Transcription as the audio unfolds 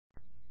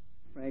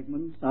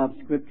Fragments of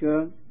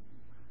Scripture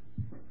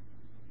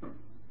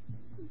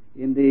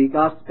in the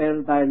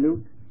Gospel by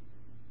Luke,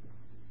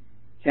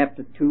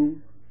 chapter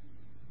 2,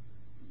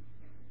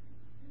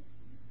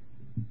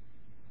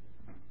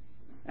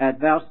 at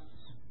verse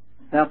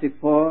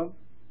 34.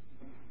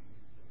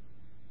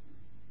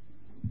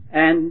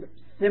 And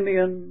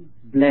Simeon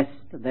blessed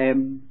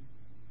them,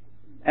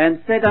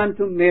 and said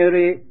unto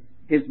Mary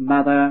his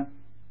mother,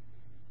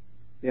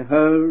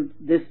 Behold,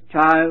 this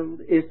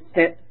child is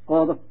set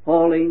for the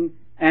falling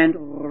and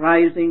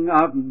rising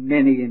of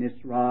many in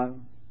Israel,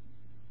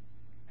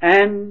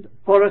 and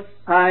for a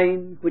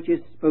sign which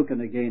is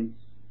spoken against.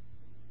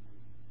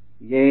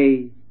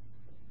 Yea,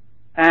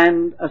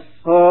 and a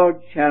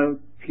sword shall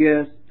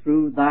pierce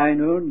through thine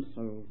own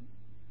soul,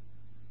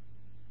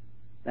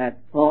 that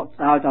thoughts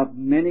out of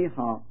many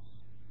hearts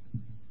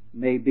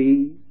may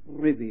be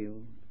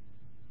revealed.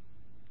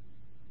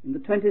 In the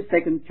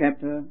 22nd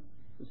chapter,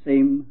 the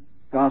same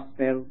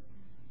Gospel,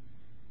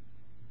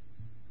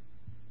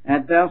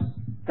 at verse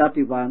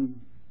 31,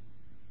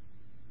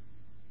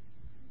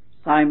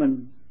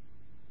 Simon,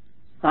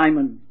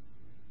 Simon,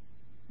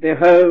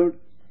 behold,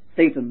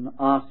 Satan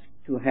asked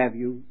to have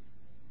you,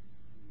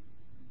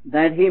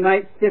 that he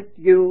might sift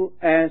you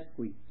as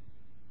wheat.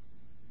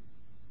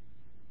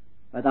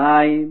 But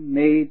I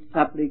made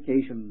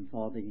supplication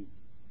for thee,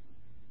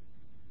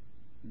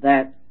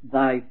 that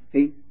thy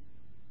faith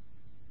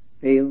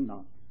fail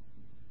not.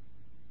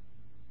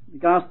 The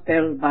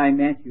Gospel by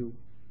Matthew,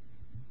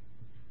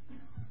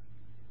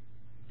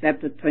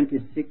 chapter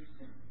 26,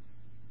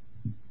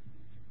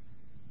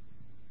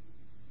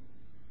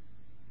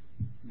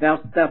 verse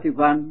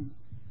 31.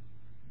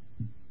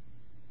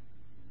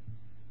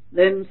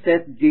 Then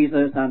said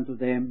Jesus unto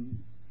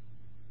them,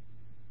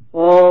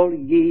 All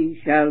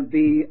ye shall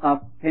be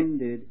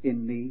offended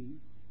in me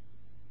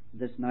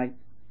this night.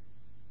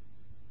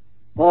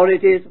 For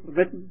it is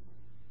written,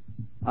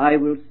 I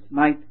will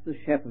smite the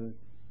shepherd,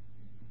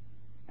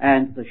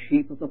 and the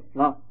sheep of the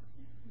flock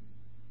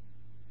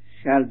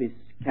shall be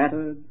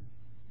scattered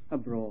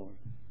abroad.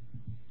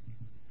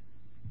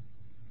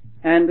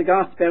 And the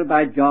Gospel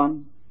by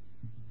John,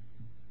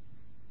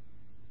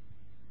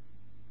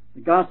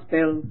 the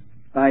Gospel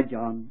by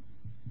John,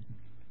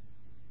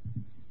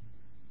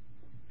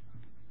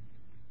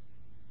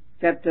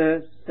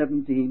 chapter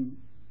 17,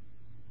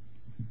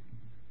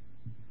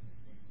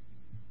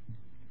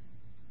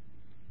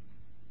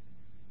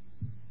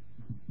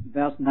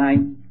 verse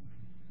 9.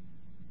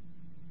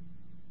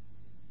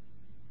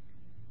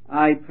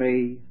 I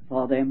pray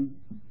for them,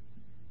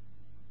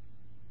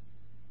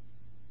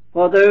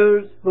 for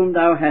those whom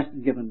thou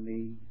hast given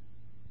me,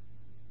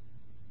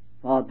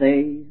 for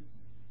they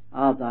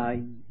are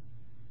thine.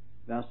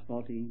 Verse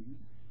 14.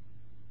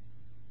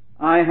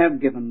 I have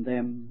given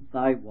them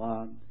thy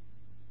word.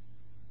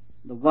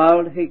 The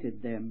world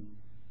hated them,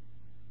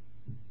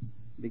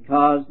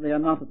 because they are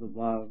not of the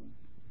world,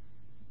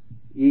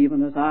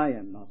 even as I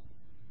am not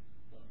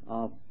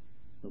of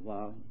the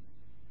world.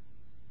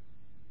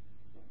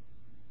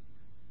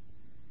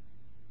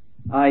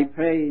 I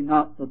pray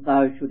not that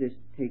thou shouldest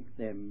take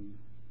them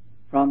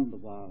from the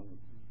world,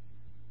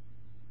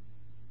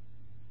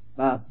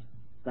 but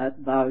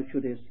that thou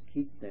shouldest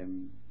keep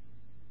them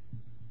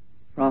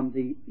from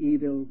the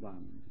evil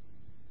one.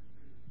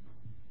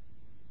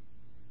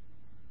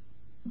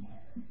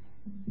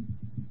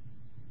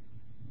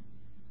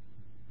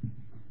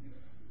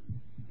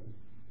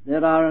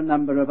 There are a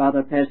number of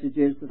other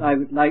passages that I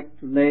would like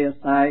to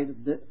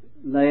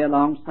lay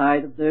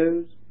alongside of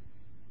those,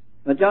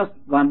 but just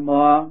one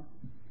more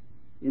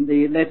in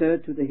the letter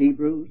to the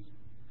Hebrews,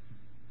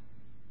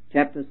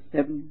 chapter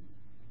 7,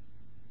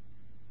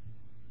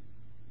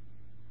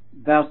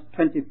 verse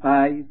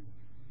 25.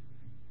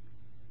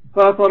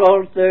 Wherefore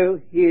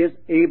also he is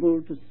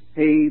able to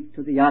save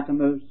to the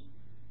uttermost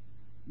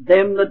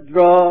them that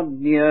draw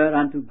near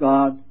unto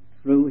God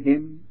through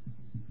him,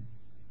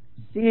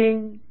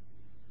 seeing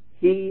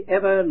he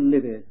ever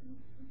liveth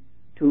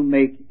to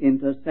make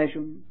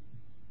intercession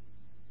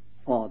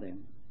for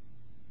them.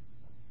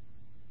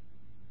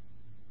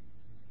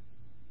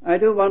 I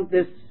do want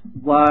this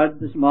word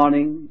this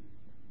morning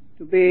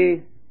to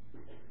be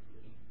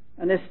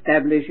an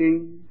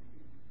establishing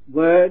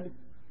word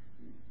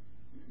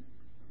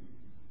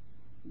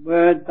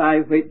by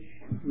which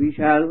we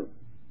shall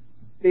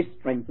be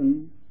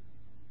strengthened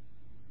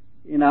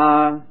in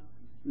our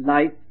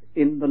life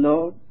in the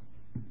Lord.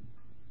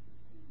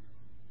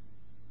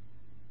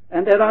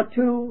 And there are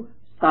two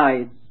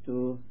sides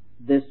to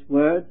this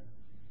word.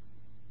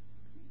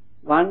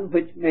 One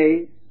which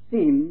may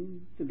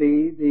seem to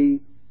be the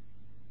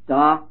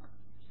dark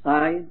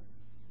side,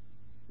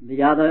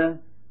 the other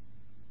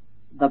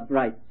the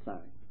bright side.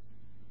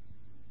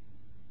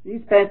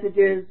 These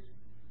passages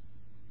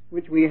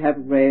which we have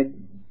read,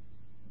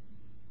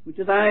 which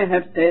as I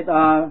have said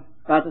are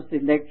but a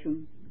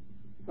selection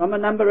from a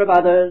number of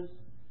others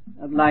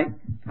of like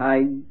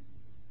kind,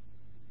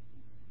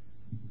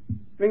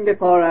 bring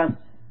before us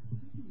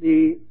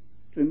the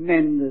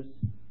tremendous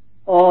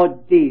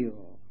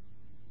ordeal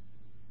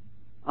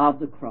of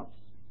the cross.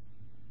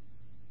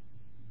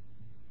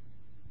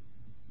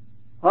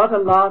 what a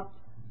lot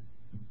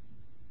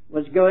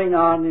was going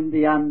on in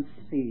the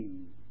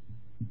unseen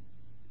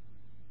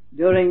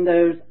during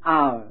those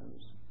hours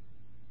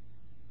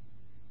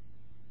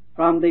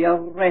from the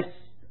arrest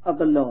of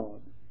the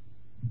Lord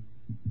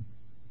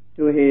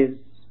to his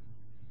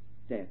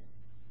death.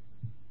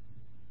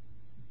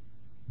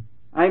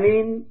 I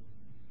mean,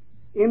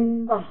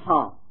 in the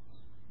hearts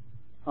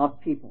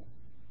of people,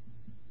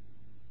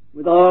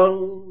 with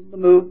all the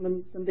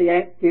movement and the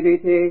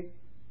activity,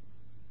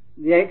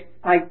 the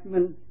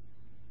excitement,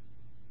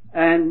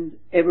 and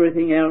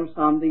everything else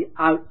on the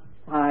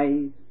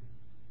outside,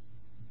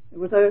 there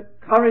was a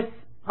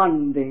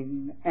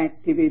corresponding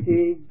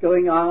activity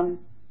going on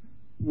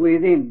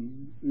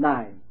within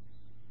lives.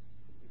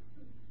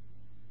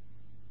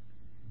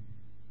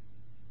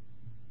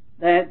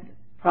 That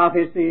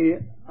prophecy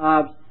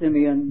of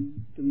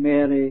Simeon to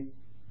Mary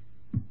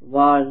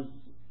was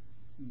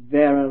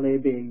verily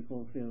being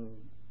fulfilled.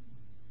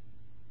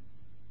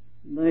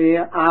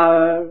 The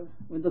hour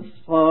when the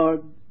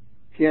sword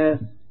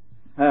pierced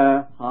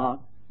her heart,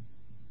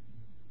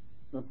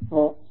 the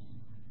thoughts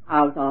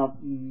out of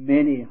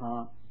many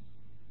hearts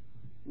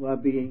were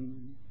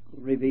being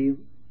revealed.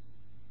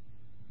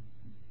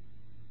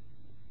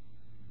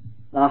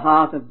 The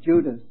heart of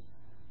Judas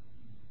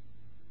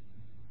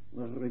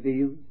was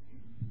revealed.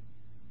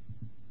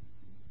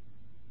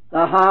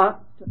 The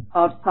heart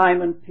of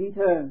Simon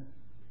Peter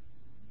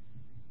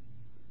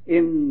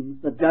in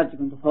the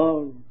judgment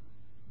hall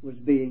was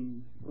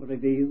being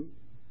revealed.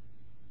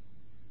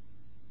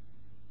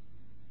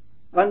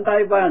 One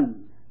by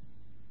one,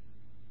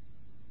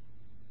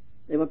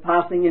 they were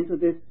passing into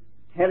this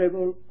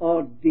terrible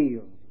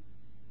ordeal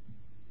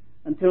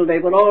until they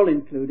were all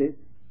included.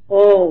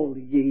 All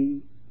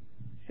ye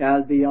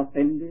shall be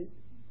offended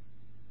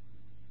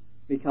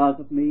because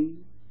of me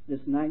this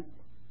night.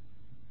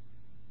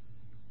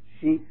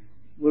 Sheep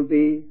will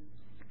be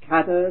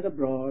scattered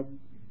abroad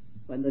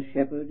when the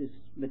shepherd is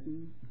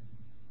smitten.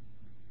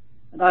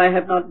 And I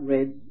have not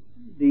read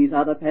these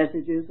other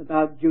passages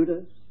about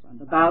Judas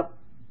and about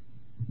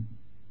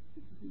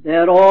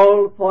their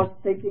all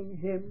forsaking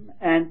him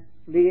and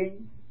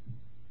fleeing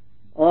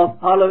or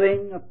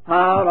following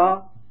afar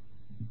off.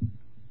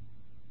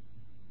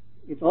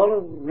 It's all a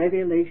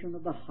revelation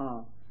of the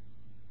heart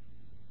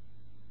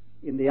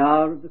in the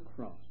hour of the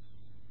cross.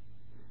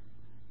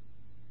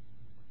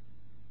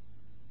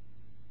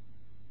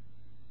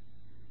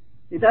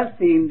 It does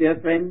seem, dear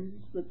friends,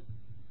 that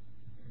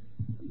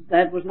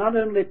that was not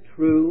only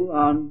true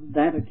on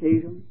that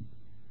occasion,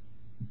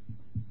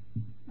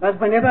 but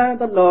whenever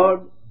the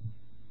Lord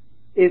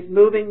is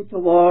moving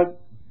toward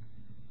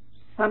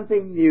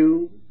something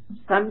new,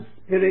 some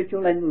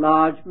spiritual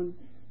enlargement,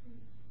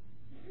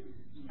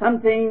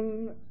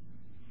 something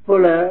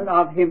fuller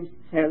of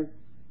himself,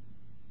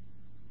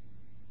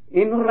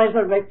 in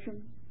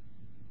resurrection,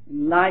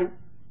 in life,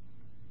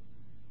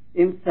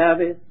 in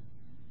service,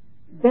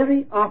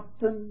 very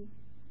often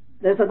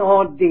there's an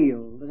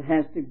ordeal that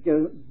has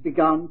to be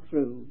gone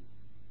through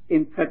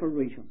in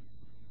preparation.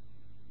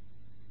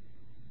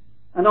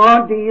 An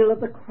ordeal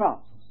of the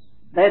cross.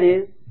 That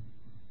is,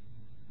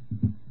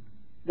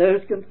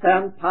 those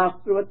concerned pass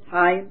through a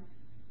time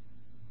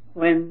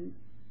when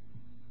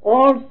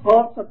all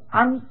sorts of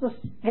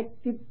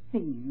unsuspected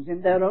things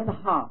in their own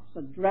hearts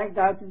are dragged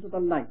out into the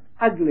light.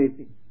 Ugly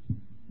things.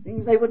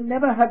 Things they would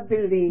never have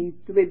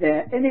believed to be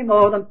there any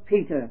more than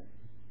Peter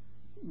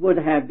would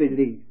have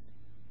believed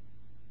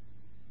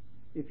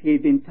if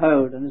he'd been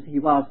told, and as he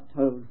was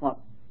told, what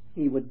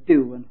he would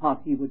do and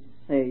what he would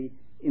say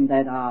in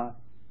that hour.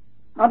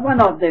 Not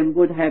one of them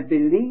would have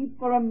believed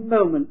for a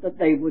moment that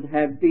they would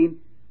have been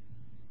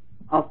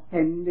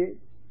offended,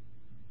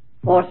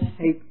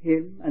 forsake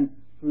him and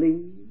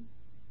flee,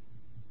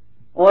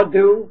 or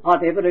do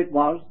whatever it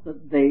was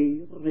that they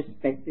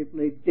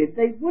respectively did.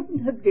 They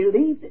wouldn't have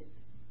believed it.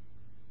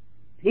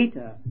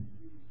 Peter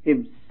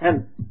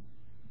himself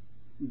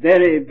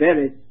very,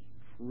 very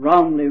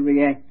strongly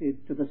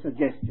reacted to the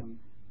suggestion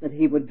that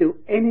he would do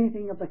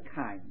anything of the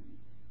kind.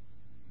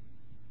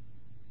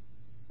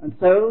 And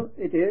so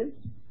it is,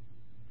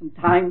 from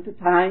time to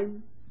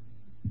time,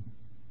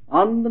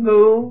 on the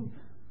move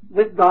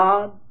with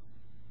God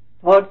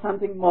towards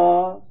something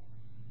more,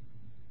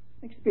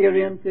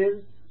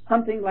 experiences,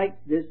 something like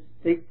this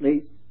take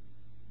place.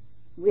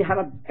 We have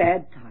a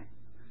bad time.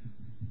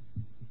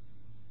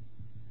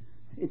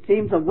 It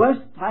seems a worse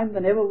time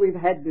than ever we've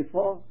had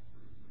before.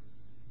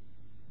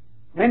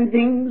 When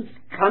things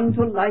come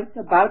to light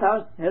about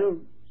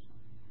ourselves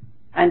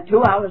and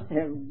to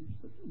ourselves,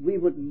 we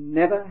would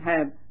never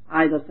have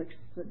either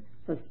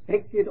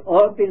suspected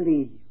or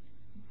believed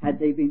had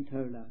they been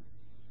told us.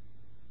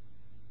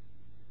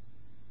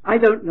 I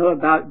don't know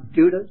about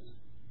Judas,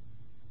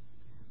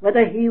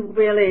 whether he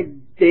really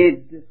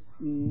did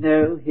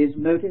know his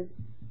motive,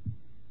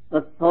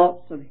 the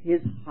thoughts of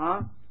his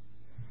heart,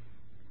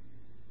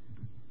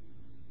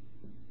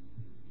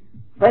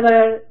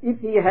 whether if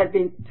he had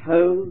been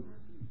told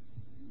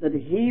that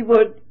he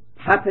would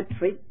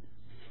perpetrate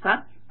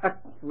such a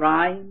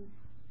crime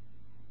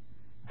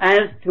as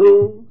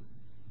to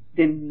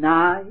deny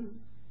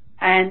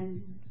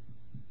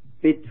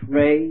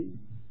betray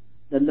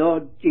the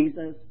Lord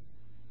Jesus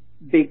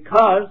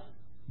because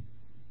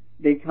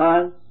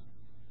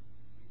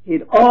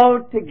he'd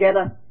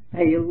altogether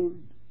failed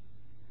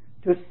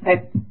to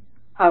set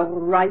a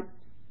right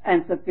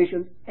and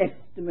sufficient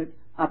estimate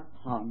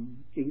upon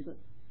Jesus.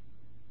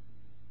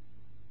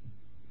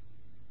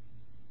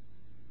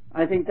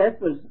 I think that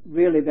was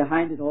really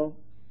behind it all.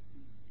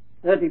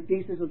 30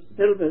 pieces of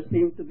silver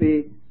seemed to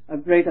be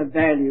of greater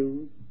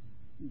value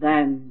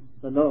than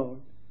the Lord.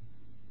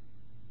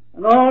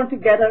 An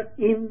altogether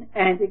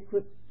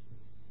inadequate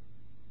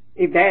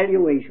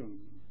evaluation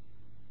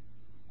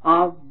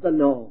of the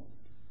Lord.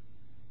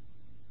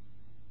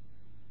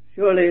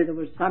 Surely there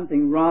was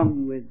something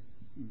wrong with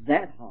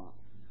that heart.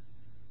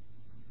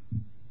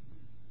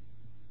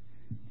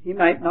 He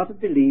might not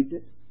have believed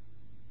it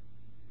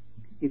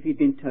if he'd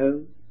been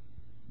told.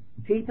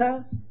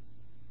 Peter,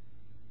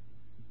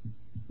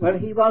 well,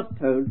 he was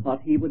told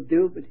what he would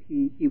do, but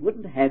he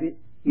wouldn't have it.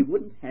 He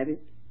wouldn't have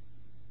it.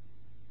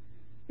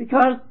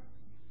 Because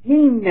he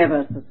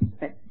never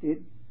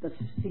suspected the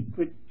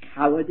secret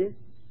cowardice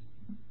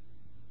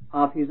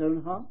of his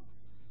own heart.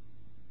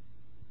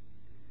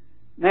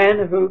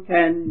 Man who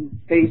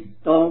can face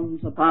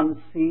storms upon the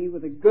sea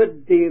with a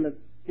good deal of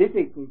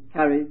physical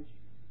courage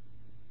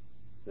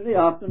very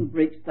often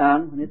breaks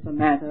down when it's a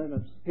matter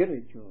of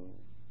spiritual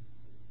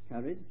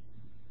courage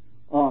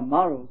or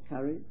moral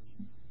courage.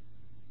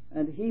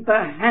 And he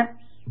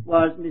perhaps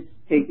was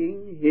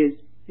mistaking his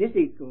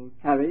physical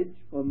courage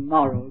for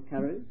moral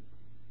courage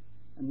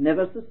and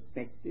never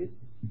suspected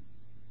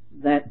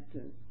that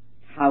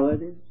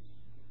cowardice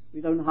of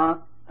his own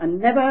heart, and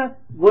never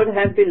would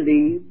have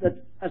believed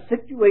that a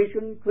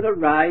situation could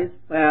arise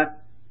where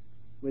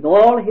with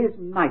all his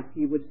might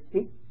he would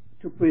seek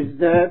to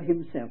preserve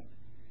himself.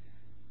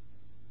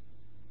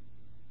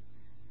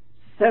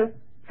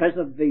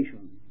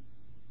 Self-preservation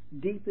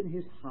deep in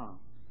his heart.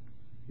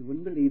 He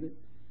wouldn't believe it.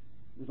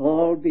 It was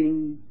all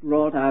being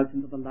brought out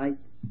into the light.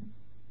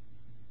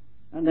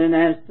 And then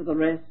as to the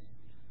rest,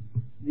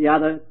 the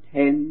other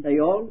 10, they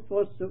all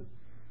forsook,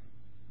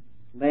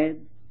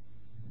 fled.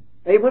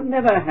 They would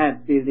never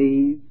have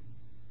believed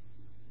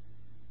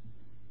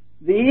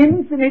the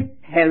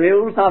infinite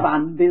perils of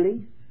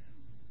unbelief.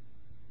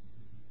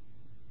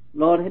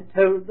 Lord had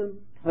told them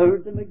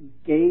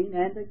again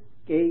and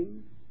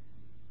again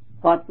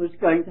what was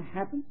going to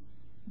happen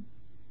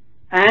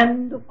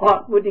and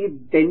what would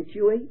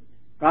eventuate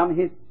from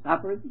his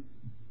suffering,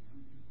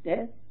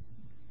 death.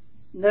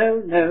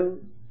 No,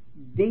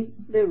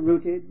 deeply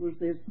rooted was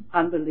this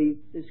unbelief.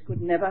 This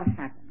could never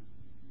happen.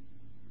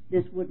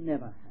 This would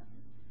never happen.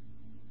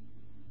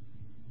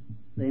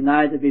 They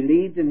neither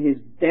believed in his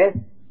death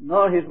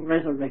nor his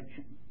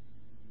resurrection.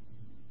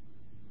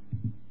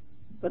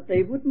 But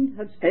they wouldn't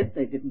have said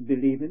they didn't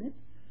believe in it.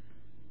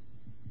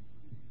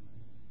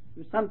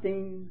 There was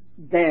something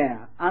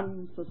there,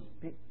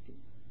 unsuspected.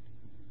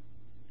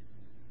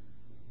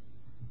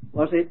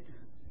 Was it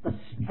the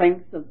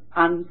strength of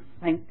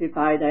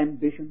unsanctified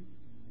ambition?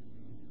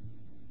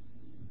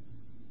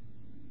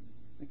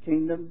 A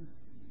kingdom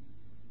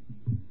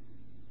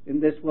in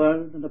this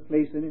world and a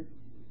place in it?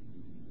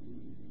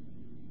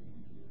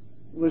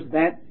 Was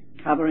that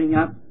covering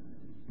up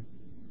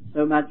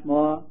so much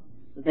more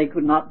that they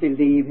could not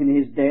believe in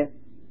his death?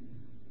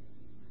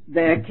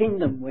 Their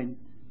kingdom went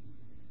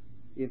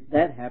if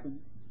that happened.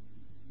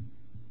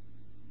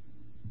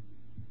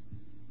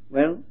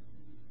 Well,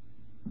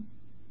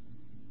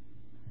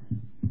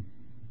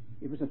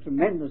 it was a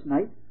tremendous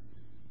night,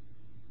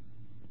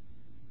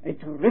 a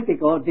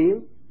terrific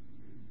ordeal,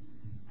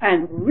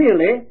 and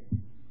really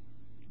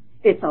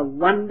it's a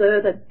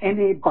wonder that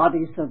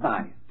anybody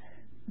survived.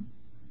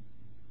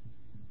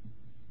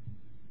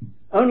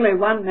 Only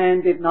one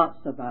man did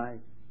not survive.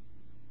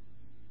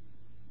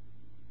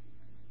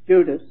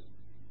 Judas.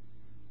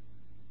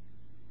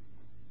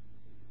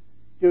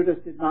 Judas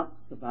did not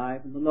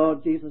survive, and the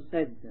Lord Jesus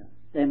said,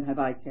 "Them have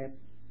I kept,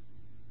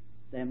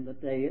 them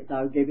that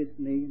thou gavest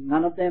me.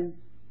 None of them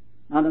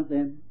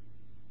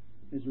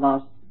is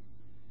lost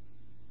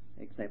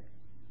except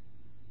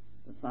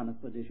the son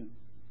of perdition."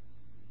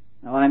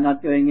 Now I'm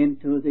not going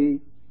into the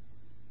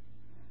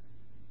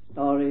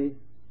story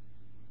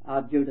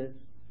of Judas,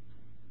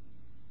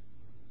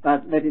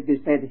 but let it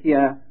be said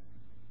here,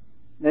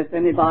 lest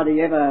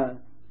anybody ever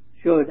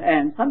should,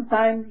 and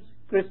sometimes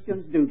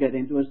Christians do get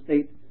into a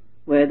state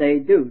where they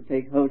do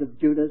take hold of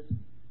Judas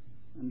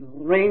and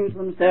range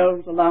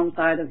themselves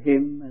alongside of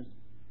him as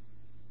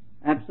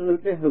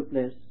absolutely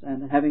hopeless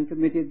and having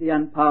committed the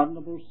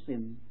unpardonable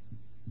sin.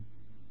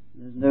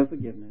 There's no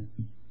forgiveness.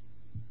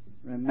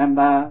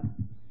 Remember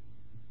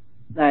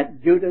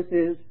that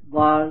Judas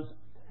was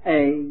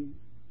a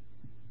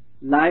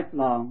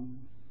lifelong,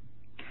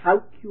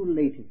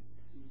 calculated,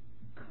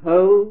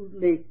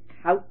 coldly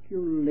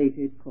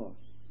calculated course.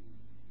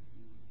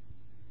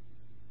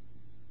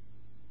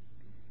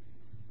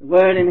 The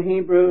word in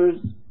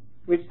Hebrews,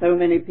 which so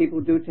many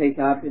people do take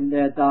up in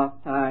their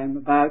dark time,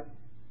 about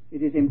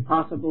it is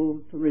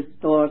impossible to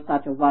restore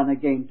such a one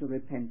again to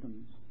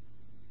repentance,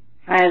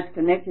 has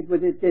connected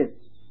with it this: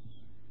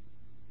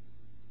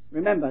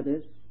 Remember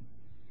this.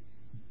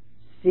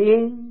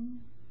 Seeing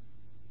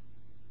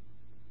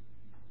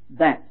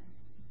that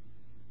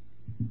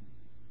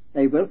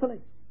they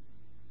willfully.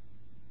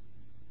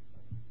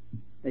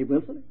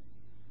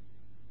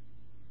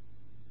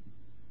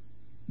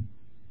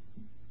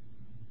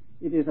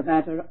 It is a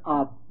matter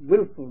of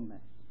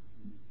willfulness.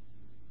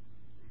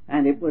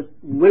 And it was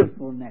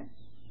willfulness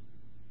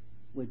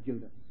with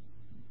Judas.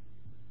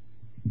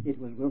 It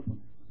was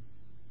willfulness.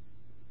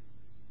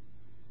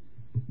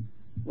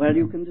 Well,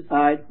 you can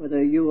decide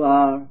whether you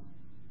are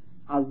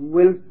a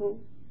willful,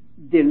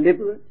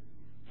 deliberate,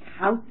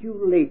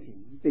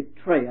 calculating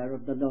betrayer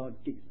of the Lord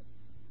Jesus,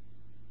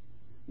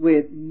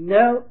 with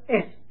no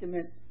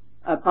estimate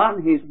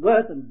upon his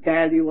worth and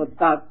value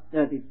about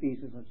 30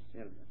 pieces of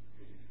silver.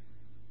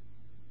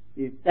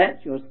 If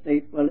that's your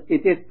state, well,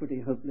 it is pretty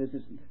hopeless,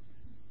 isn't it?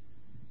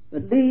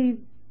 But leave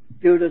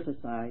Judas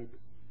aside.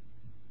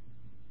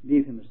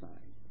 Leave him aside.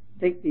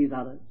 Take these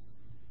others.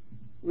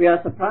 We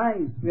are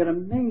surprised, we are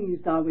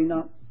amazed, are we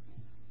not,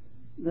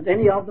 that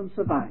any of them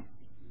survived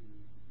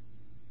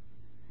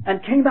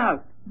and came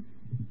out.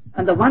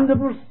 And the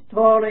wonderful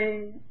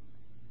story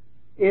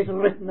is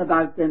written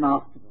about them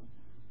afterwards.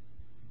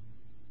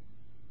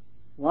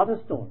 What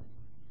a story.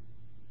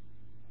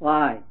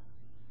 Why?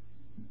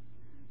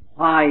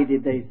 Why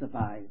did they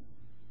survive?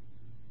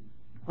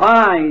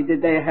 Why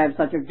did they have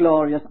such a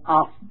glorious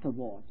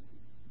afterward?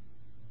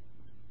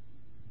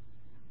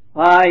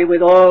 Why,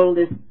 with all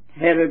this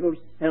terrible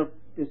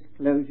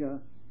self-disclosure,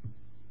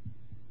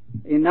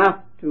 enough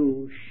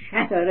to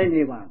shatter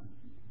anyone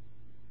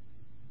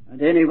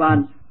and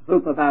anyone's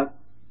hope about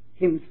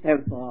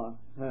himself or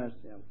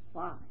herself?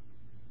 Why?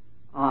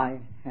 I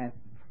have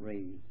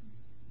prayed,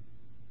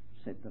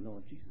 said the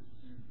Lord Jesus.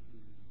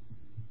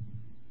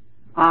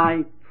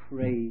 I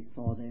pray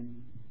for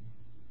them.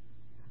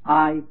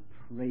 I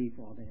pray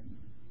for them.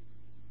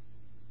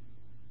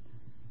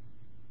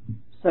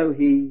 So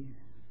he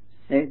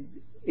said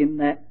in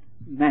that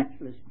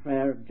matchless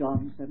prayer of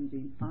John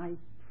 17, I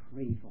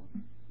pray for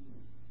them.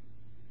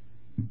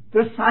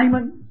 To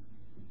Simon,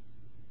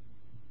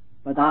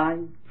 but I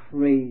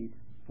prayed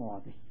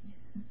for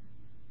thee,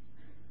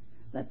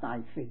 that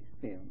thy faith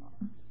fail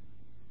not.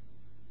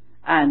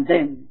 And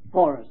then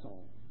for us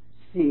all,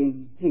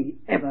 seeing he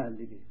ever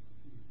liveth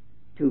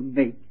to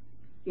make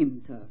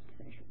intercession.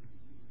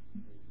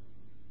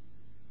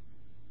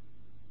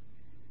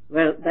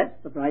 Well,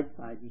 that's the bright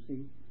side, you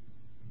see.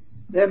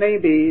 There may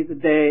be the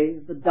day,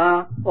 the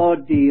dark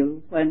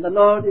ordeal, when the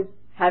Lord is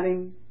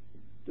having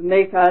to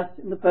make us,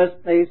 in the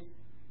first place,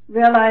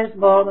 realize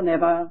more than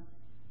ever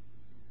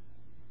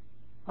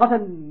what a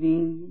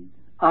need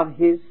of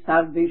His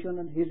salvation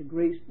and His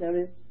grace there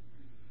is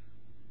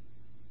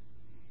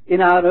in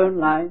our own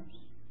lives.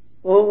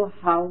 Oh,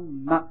 how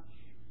much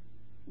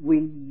we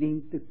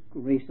need the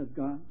grace of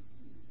God.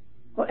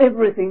 For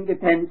everything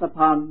depends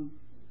upon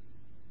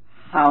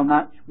how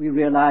much we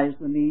realize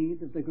the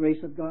need of the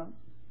grace of God.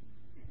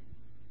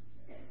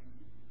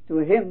 To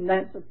Him,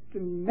 that's a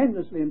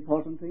tremendously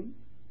important thing.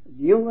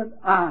 You and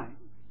I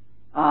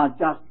are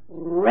just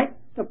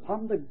wrecked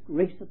upon the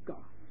grace of God.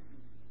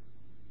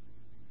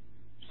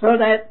 So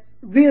that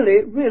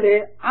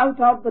really, out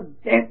of the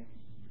depths,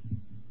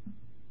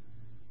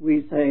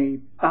 we say,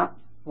 but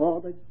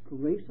for the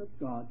grace of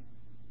God,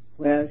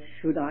 where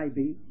should I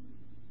be?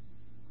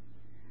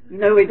 You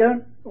know, we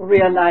don't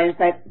realize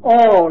that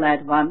all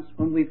at once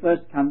when we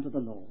first come to the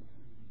Lord.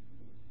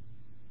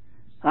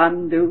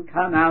 Some do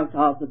come out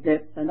of the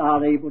depths and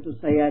are able to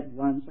say at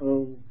once,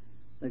 oh,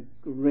 the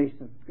grace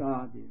of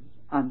God is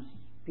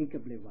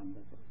unspeakably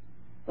wonderful.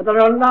 But there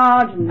are a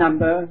large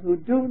number who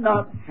do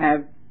not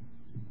have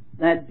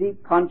that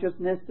deep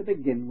consciousness to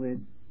begin with.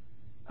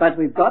 But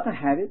we've got to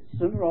have it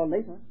sooner or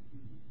later,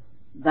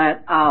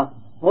 that our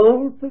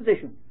whole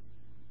position,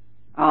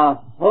 our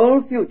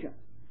whole future,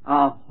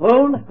 our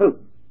whole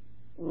hope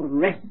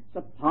rests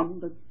upon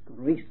the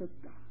grace of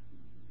God.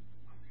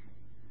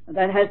 And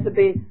that has to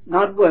be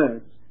not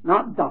words,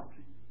 not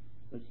doctrine,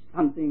 but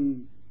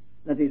something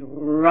that is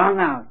wrung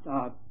out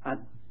of a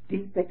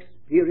deep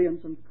experience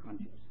and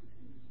consciousness.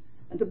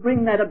 And to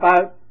bring that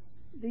about,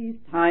 these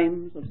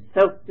times of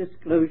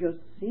self-disclosure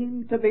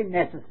seem to be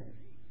necessary,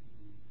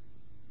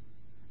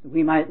 that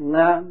we might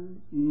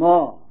learn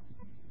more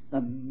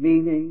the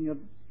meaning of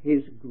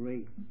His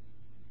grace.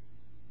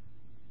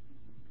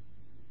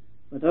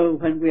 But oh,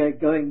 when we are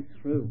going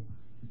through,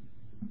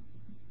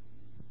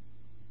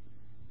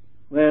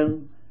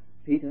 well,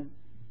 Peter,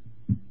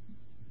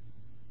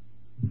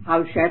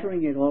 how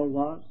shattering it all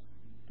was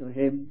to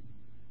him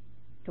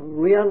to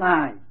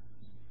realize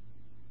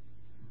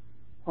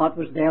what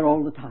was there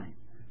all the time,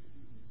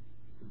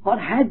 what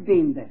had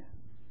been there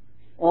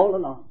all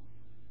along.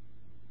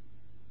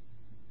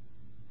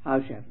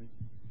 How shattering.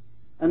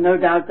 And no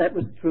doubt that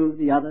was true of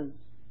the others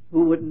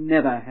who would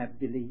never have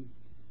believed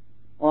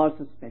or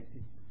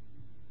suspected.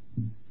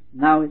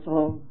 Now it's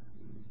all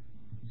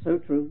so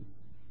true.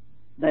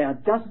 They are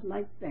just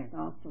like that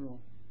after all.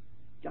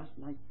 Just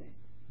like that.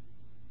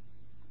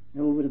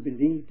 No one would have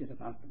believed it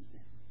about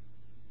themselves.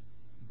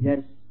 Yes,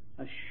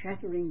 a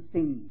shattering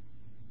thing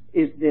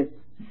is this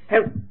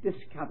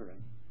self-discovery.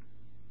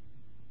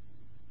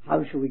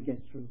 How shall we get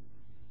through?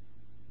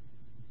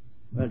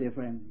 Well, dear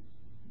friends,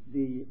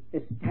 the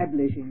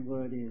establishing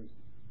word is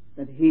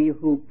that he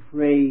who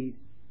prayed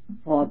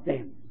for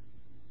them,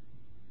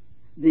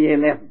 the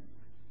 11,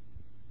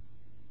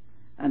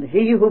 and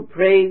he who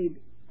prayed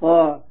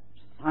for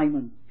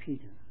Simon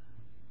Peter,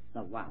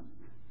 the one,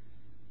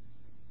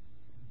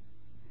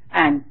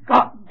 and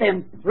got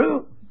them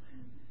through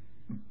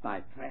by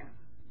prayer,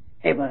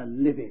 ever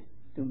liveth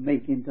to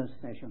make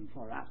intercession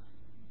for us,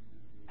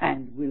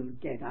 and will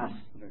get us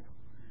through.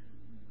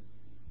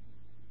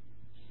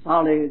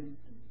 Solid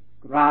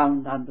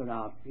ground under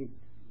our feet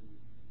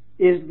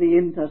is the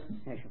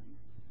intercession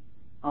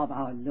of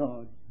our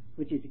Lord,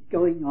 which is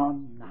going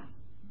on now.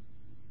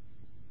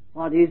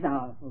 What is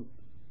our hope?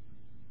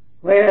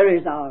 Where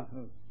is our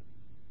hope?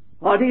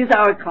 What is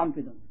our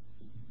confidence?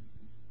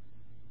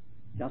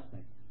 Just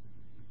that.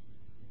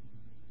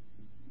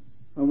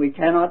 When we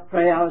cannot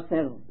pray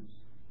ourselves,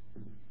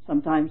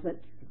 sometimes that's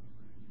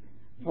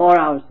for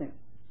ourselves.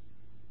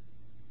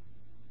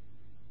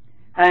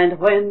 And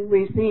when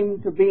we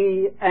seem to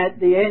be at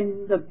the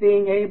end of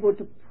being able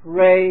to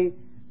pray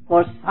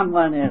for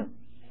someone else,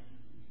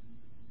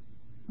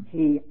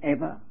 he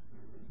ever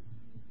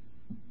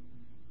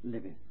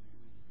liveth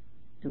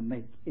to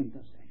make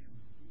intercession.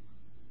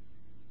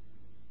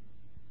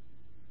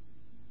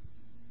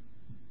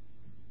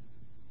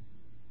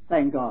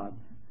 Thank God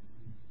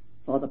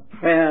for the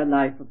prayer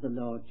life of the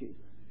Lord Jesus.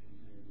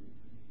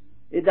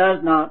 It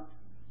does not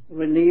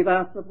relieve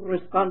us of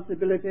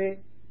responsibility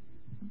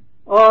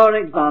or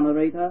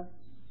exonerate us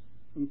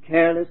from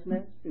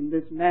carelessness in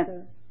this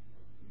matter,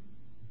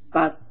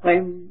 but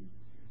when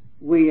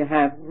we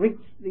have reached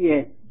the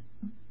end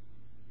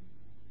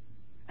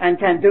and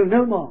can do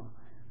no more,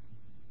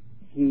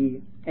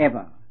 he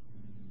ever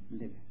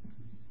liveth.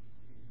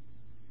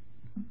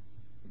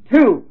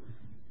 To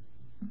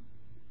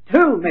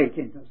make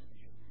intercession.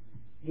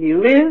 He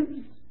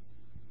lives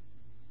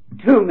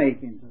to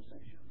make intercession.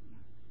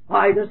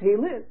 Why does he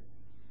live?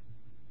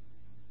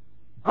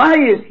 Why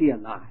is he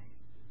alive?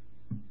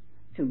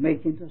 To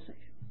make intercession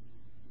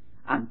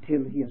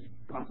until he has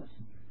got us.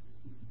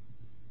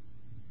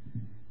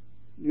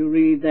 You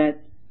read that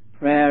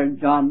prayer in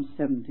John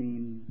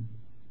 17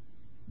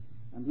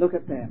 and look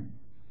at them.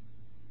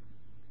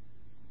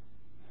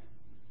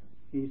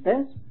 He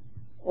says,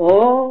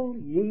 all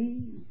ye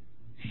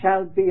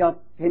shall be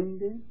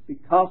offended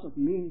because of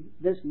me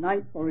this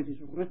night, for it is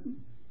written,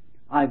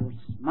 I will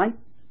smite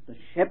the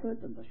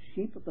shepherd, and the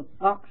sheep of the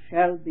flock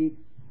shall be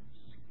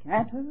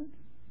scattered.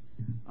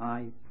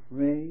 I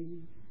pray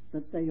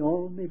that they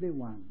all may be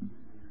one.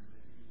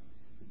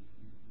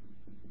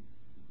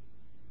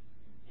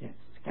 Yes,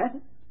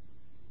 scattered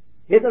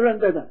hither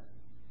and thither,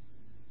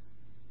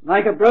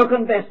 like a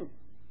broken vessel,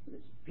 with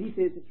its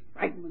pieces, its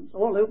fragments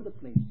all over the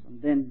place.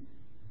 And then,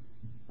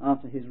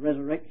 after his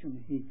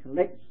resurrection, he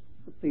collects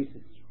the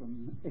pieces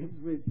from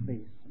every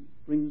place and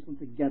brings them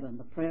together, and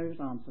the prayer is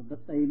answered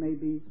that they may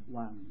be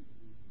one.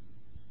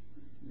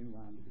 Be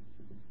one.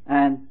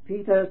 And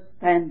Peter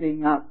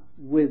standing up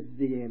with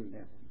the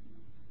 11.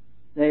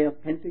 Day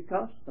of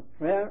Pentecost, the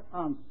prayer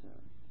answered.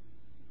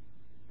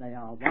 They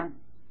are one.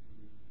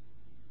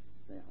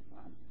 They are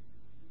one.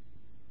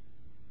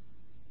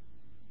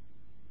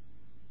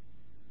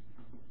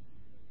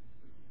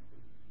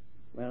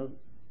 Well,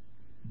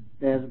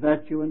 there's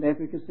virtue and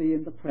efficacy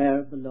in the prayer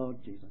of the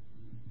Lord Jesus.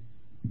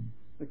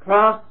 The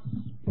cross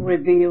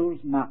reveals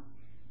much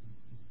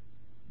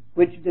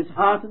which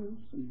disheartens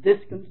and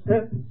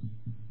disconcerts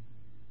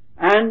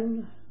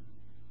and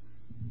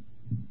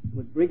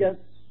would bring us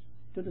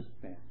to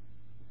despair.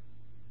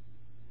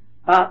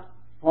 But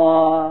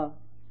for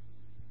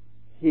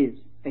his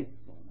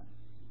faithfulness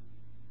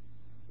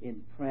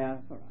in prayer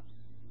for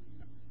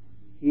us,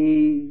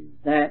 he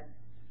that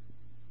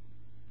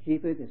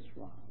keepeth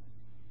Israel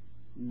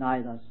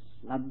neither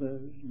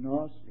slumbers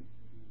nor sleeps,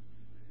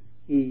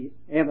 he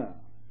ever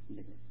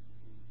liveth.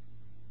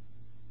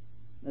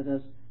 Let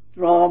us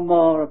draw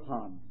more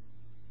upon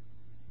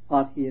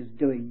what he is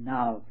doing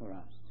now for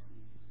us.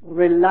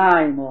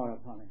 Rely more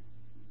upon it.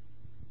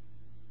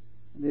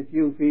 And if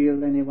you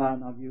feel, any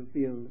one of you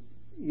feel,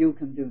 you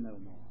can do no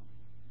more,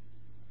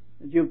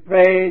 that you've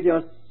prayed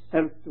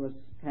yourself to a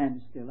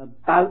standstill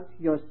about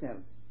yourself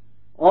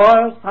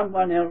or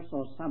someone else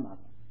or some other,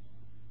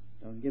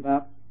 don't give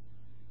up.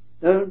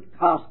 Don't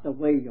cast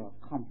away your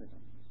confidence.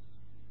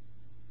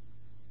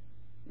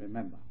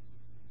 Remember,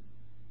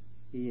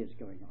 he is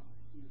going on.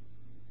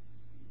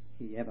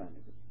 He ever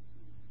liveth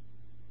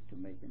to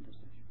make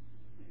intercession.